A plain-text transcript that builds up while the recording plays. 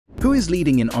Who is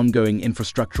leading in ongoing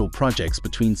infrastructural projects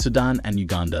between Sudan and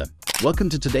Uganda? Welcome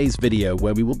to today's video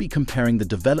where we will be comparing the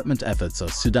development efforts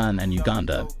of Sudan and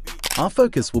Uganda. Our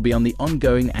focus will be on the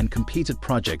ongoing and completed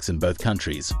projects in both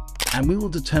countries, and we will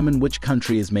determine which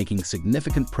country is making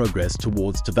significant progress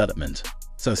towards development.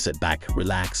 So sit back,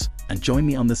 relax, and join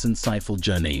me on this insightful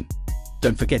journey.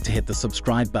 Don't forget to hit the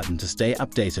subscribe button to stay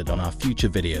updated on our future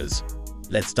videos.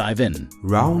 Let's dive in.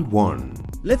 Round 1.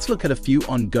 Let's look at a few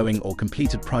ongoing or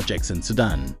completed projects in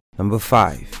Sudan. Number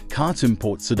 5. Khartoum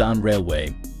Port Sudan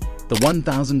Railway. The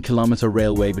 1,000-kilometer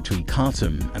railway between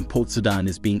Khartoum and Port Sudan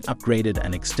is being upgraded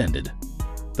and extended.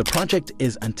 The project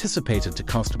is anticipated to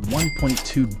cost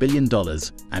 $1.2 billion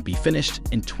and be finished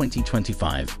in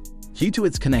 2025. Due to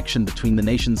its connection between the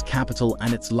nation's capital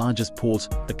and its largest port,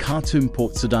 the Khartoum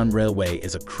Port Sudan Railway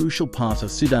is a crucial part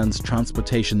of Sudan's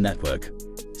transportation network.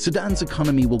 Sudan's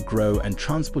economy will grow and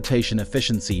transportation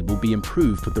efficiency will be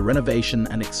improved with the renovation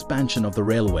and expansion of the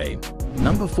railway.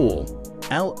 Number 4.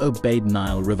 El Obeid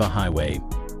Nile River Highway.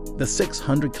 The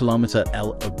 600-kilometer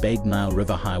El Obeid Nile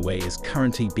River Highway is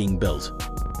currently being built.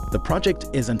 The project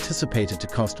is anticipated to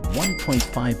cost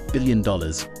 $1.5 billion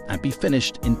and be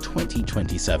finished in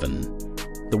 2027.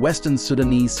 The western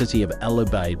Sudanese city of El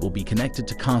Obeid will be connected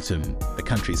to Khartoum, the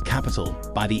country's capital,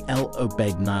 by the El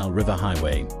Obeid Nile River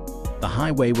Highway. The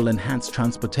highway will enhance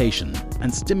transportation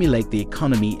and stimulate the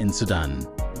economy in Sudan.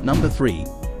 Number 3.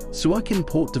 Suakin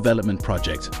Port Development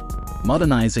Project.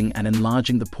 Modernizing and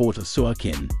enlarging the port of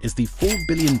Suakin is the $4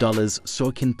 billion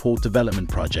Suakin Port Development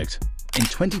Project. In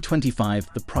 2025,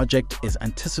 the project is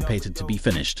anticipated to be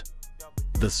finished.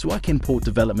 The Suakin Port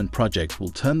Development Project will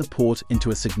turn the port into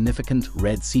a significant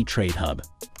Red Sea trade hub.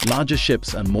 Larger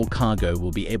ships and more cargo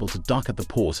will be able to dock at the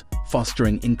port,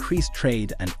 fostering increased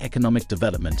trade and economic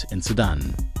development in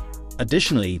Sudan.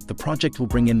 Additionally, the project will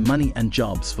bring in money and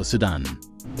jobs for Sudan.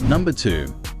 Number 2.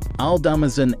 Al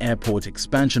Damazin Airport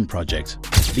Expansion Project.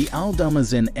 The Al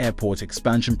Damazin Airport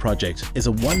Expansion Project is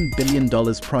a $1 billion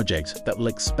project that will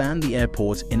expand the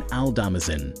airport in Al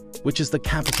Damazin, which is the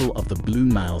capital of the Blue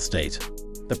Nile state.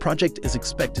 The project is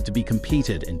expected to be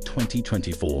completed in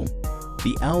 2024.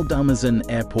 The Al Damazin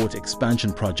Airport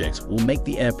Expansion Project will make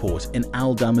the airport in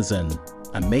Al Damazin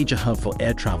a major hub for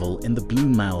air travel in the Blue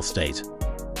Nile state.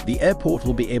 The airport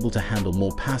will be able to handle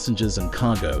more passengers and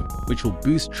cargo, which will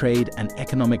boost trade and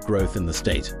economic growth in the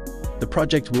state. The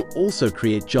project will also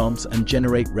create jobs and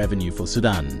generate revenue for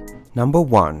Sudan. Number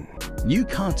 1. New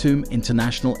Khartoum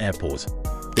International Airport.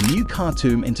 The New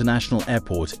Khartoum International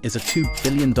Airport is a $2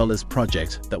 billion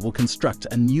project that will construct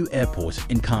a new airport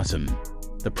in Khartoum.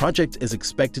 The project is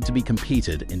expected to be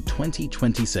completed in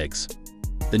 2026.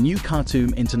 The new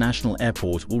Khartoum International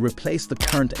Airport will replace the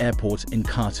current airport in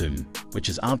Khartoum, which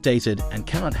is outdated and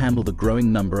cannot handle the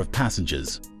growing number of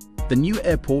passengers. The new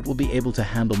airport will be able to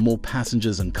handle more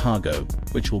passengers and cargo,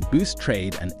 which will boost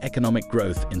trade and economic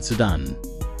growth in Sudan.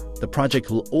 The project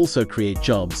will also create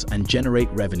jobs and generate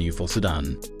revenue for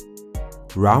Sudan.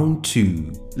 Round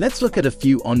 2. Let's look at a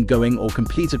few ongoing or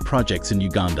completed projects in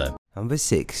Uganda. Number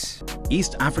 6.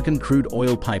 East African Crude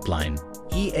Oil Pipeline,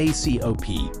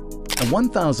 EACOP. A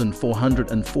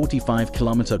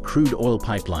 1,445-kilometer crude oil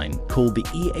pipeline called the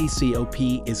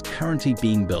EACOP is currently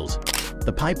being built.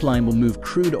 The pipeline will move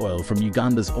crude oil from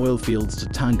Uganda's oil fields to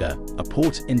Tanga, a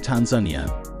port in Tanzania.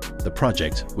 The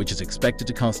project, which is expected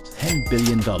to cost $10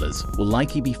 billion, will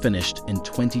likely be finished in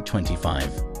 2025.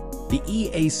 The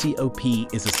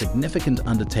EACOP is a significant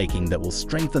undertaking that will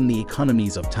strengthen the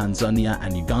economies of Tanzania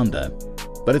and Uganda.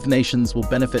 Both nations will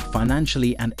benefit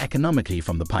financially and economically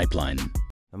from the pipeline.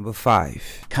 Number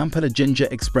 5. Kampala-Jinja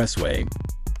Expressway.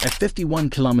 A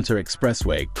 51-kilometer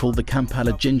expressway called the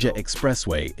Kampala-Jinja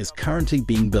Expressway is currently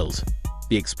being built.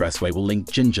 The expressway will link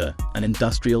Jinja, an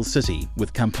industrial city,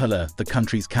 with Kampala, the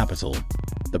country's capital.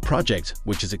 The project,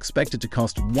 which is expected to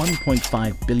cost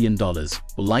 $1.5 billion,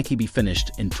 will likely be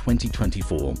finished in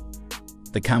 2024.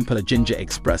 The Kampala-Jinja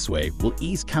Expressway will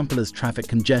ease Kampala's traffic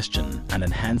congestion and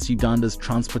enhance Uganda's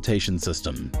transportation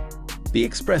system. The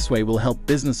expressway will help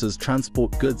businesses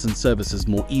transport goods and services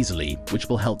more easily, which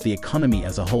will help the economy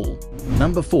as a whole.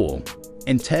 Number 4.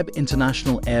 Entebbe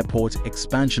International Airport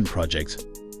Expansion Project.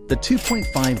 The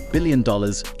 $2.5 billion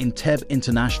Entebbe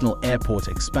International Airport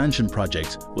Expansion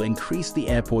Project will increase the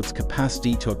airport's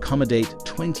capacity to accommodate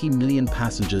 20 million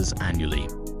passengers annually.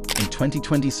 In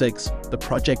 2026, the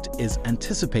project is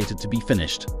anticipated to be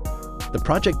finished. The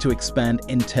project to expand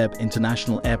Entebbe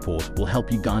International Airport will help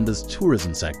Uganda's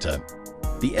tourism sector.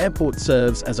 The airport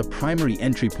serves as a primary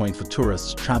entry point for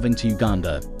tourists traveling to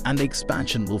Uganda, and the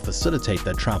expansion will facilitate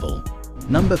their travel.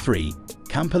 Number 3.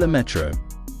 Kampala Metro.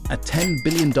 A $10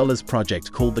 billion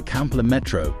project called the Kampala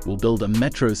Metro will build a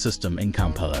metro system in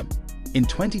Kampala. In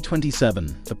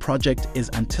 2027, the project is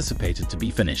anticipated to be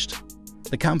finished.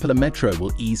 The Kampala Metro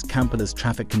will ease Kampala's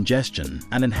traffic congestion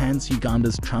and enhance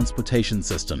Uganda's transportation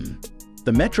system.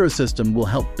 The metro system will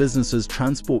help businesses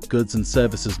transport goods and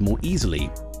services more easily,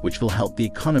 which will help the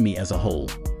economy as a whole.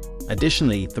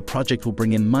 Additionally, the project will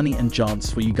bring in money and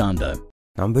jobs for Uganda.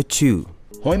 Number 2.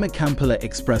 Hoima-Kampala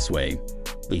Expressway.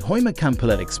 The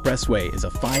Hoima-Kampala Expressway is a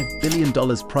 $5 billion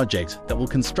project that will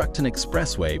construct an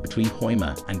expressway between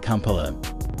Hoima and Kampala.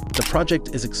 The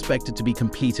project is expected to be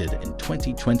completed in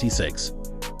 2026.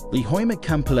 The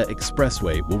Hoima-Kampala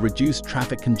Expressway will reduce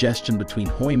traffic congestion between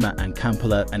Hoima and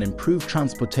Kampala and improve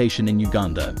transportation in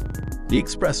Uganda. The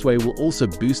expressway will also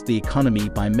boost the economy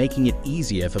by making it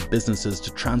easier for businesses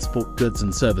to transport goods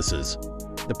and services.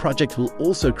 The project will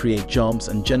also create jobs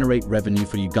and generate revenue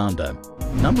for Uganda.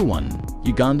 Number 1.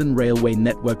 Ugandan Railway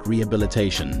Network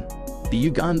Rehabilitation. The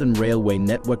Ugandan Railway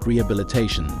Network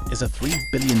Rehabilitation is a $3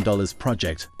 billion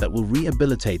project that will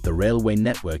rehabilitate the railway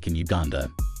network in Uganda.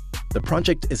 The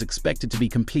project is expected to be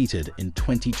completed in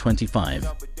 2025.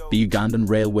 The Ugandan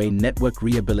Railway Network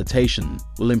Rehabilitation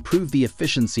will improve the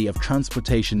efficiency of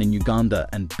transportation in Uganda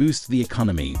and boost the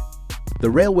economy. The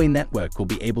railway network will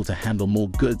be able to handle more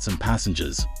goods and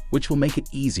passengers, which will make it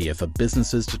easier for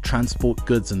businesses to transport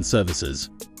goods and services.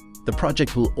 The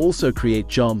project will also create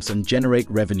jobs and generate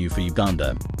revenue for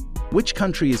Uganda. Which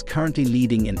country is currently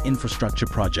leading in infrastructure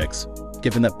projects?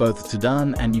 Given that both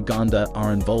Sudan and Uganda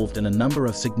are involved in a number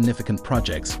of significant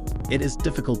projects, it is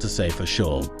difficult to say for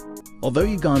sure. Although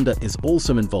Uganda is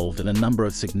also involved in a number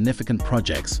of significant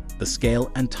projects, the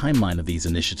scale and timeline of these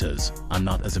initiatives are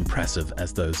not as impressive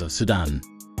as those of Sudan.